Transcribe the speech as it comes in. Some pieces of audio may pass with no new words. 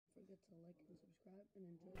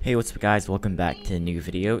Hey, what's up guys, welcome back to a new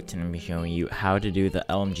video. Today I'm going to be showing you how to do the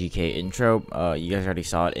LMGK intro. You guys already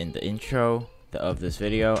saw it in the intro of this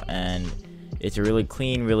video, and it's a really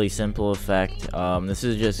clean, really simple effect. This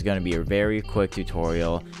is just going to be a very quick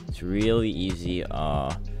tutorial. It's really easy.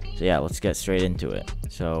 So yeah, let's get straight into it.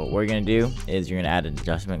 So what we're going to do is you're going to add an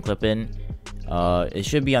adjustment clip in. It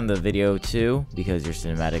should be on the video too, because your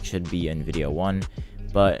cinematic should be in video 1,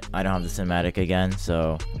 but I don't have the cinematic again,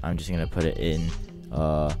 so I'm just going to put it in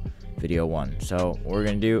video 1. So what we're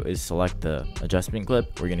gonna do is select the adjustment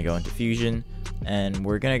clip. We're gonna go into Fusion, and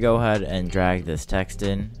we're gonna go ahead and drag this text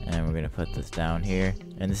in, and we're gonna put this down here,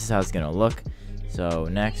 and this is how it's gonna look. So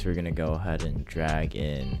next we're gonna go ahead and drag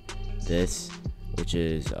in this, which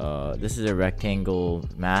is this is a rectangle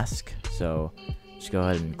mask. So just go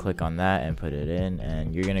ahead and click on that and put it in,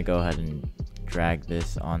 and you're gonna go ahead and drag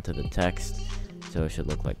this onto the text, so it should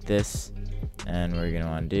look like this. And what you're going to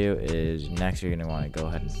want to do is next you're going to want to go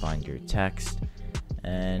ahead and find your text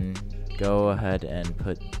and go ahead and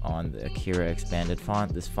put on the Akira expanded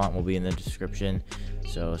font. This font will be in the description,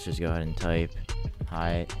 so let's just go ahead and type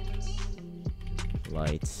highlights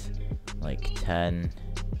like 10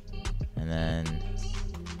 and then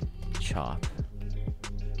chop.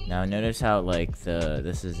 Now notice how like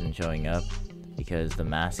this isn't showing up because the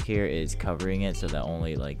mask here is covering it, so that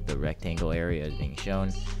only like the rectangle area is being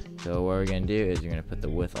shown. So what we're going to do is we're going to put the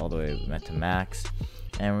width all the way to max,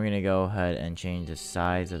 and we're going to go ahead and change the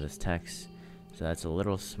size of this text so that's a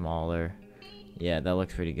little smaller. Yeah, that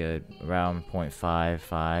looks pretty good. Around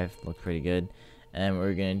 0.55 looks pretty good. And what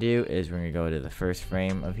we're going to do is we're going to go to the first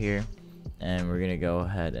frame of here, and we're going to go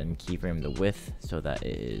ahead and keyframe the width so that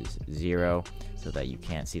it is 0, so that you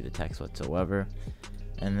can't see the text whatsoever.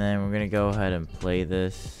 And then we're going to go ahead and play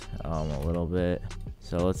this a little bit.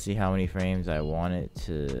 So let's see how many frames I want it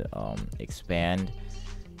to expand.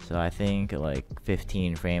 So I think like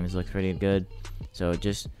 15 frames looks pretty good. So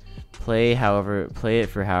just play it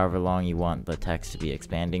for however long you want the text to be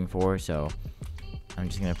expanding for. So I'm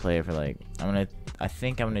just gonna play it for like I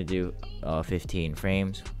think I'm gonna do 15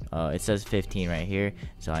 frames. It says 15 right here,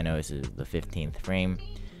 so I know this is the 15th frame.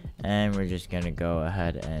 And we're just gonna go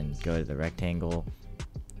ahead and go to the rectangle,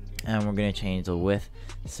 and we're gonna change the width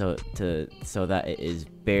so that it is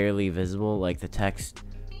barely visible. Like the text,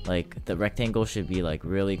 like the rectangle should be like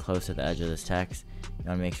really close to the edge of this text. You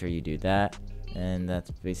wanna make sure you do that, and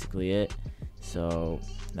that's basically it. So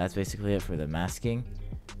that's basically it for the masking.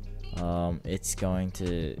 It's going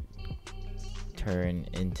to turn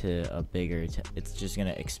into a bigger it's just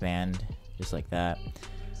gonna expand just like that.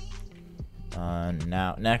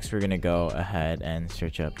 Now next we're gonna go ahead and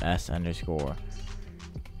search up s_drop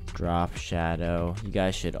shadow. You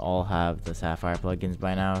guys should all have the Sapphire plugins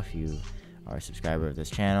by now if you are a subscriber of this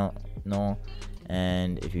channel.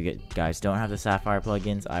 And if you guys don't have the Sapphire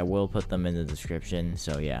plugins, I will put them in the description.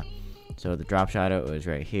 So yeah, so the drop shadow is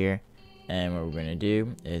right here, and what we're gonna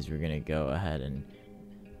do is we're gonna go ahead and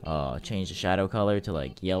change the shadow color to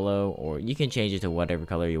like yellow, or you can change it to whatever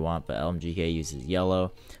color you want, but LMGK uses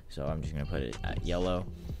yellow, so I'm just gonna put it at yellow.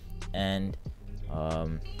 And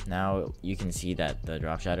now you can see that the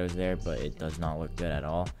drop shadow is there, but it does not look good at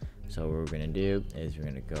all. So what we're gonna do is we're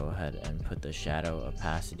gonna go ahead and put the shadow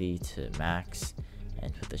opacity to max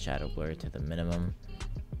and put the shadow blur to the minimum.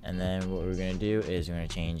 And then what we're gonna do is we're gonna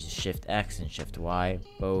change Shift X and Shift Y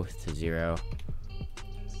both to 0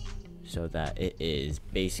 so that it is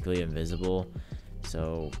basically invisible.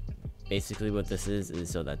 So basically what this is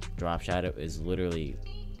so that the drop shadow is literally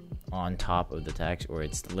on top of the text, or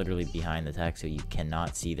it's literally behind the text, so you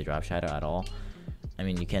cannot see the drop shadow at all. I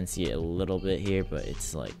mean, you can see it a little bit here, but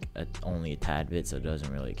it's like only a tad bit, so it doesn't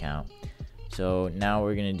really count. So now what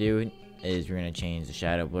we're gonna do is we're gonna change the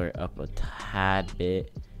shadow blur up a tad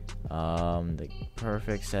bit. The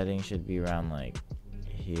perfect setting should be around like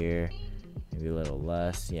here, maybe a little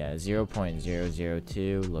less. Yeah,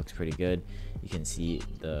 0.002 looks pretty good. You can see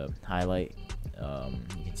the highlight,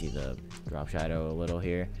 you can see the drop shadow a little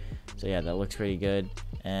here. So yeah, that looks pretty good,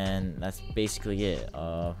 and that's basically it.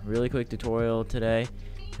 Really quick tutorial today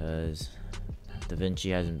because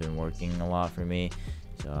Davinci hasn't been working a lot for me,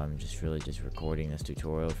 so I'm just recording this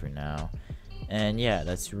tutorial for now. And yeah,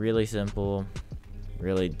 that's really simple,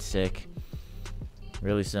 really sick,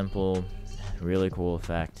 really simple, really cool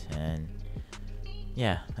effect. And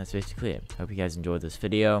yeah, that's basically it. Hope you guys enjoyed this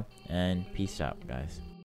video, and peace out, guys.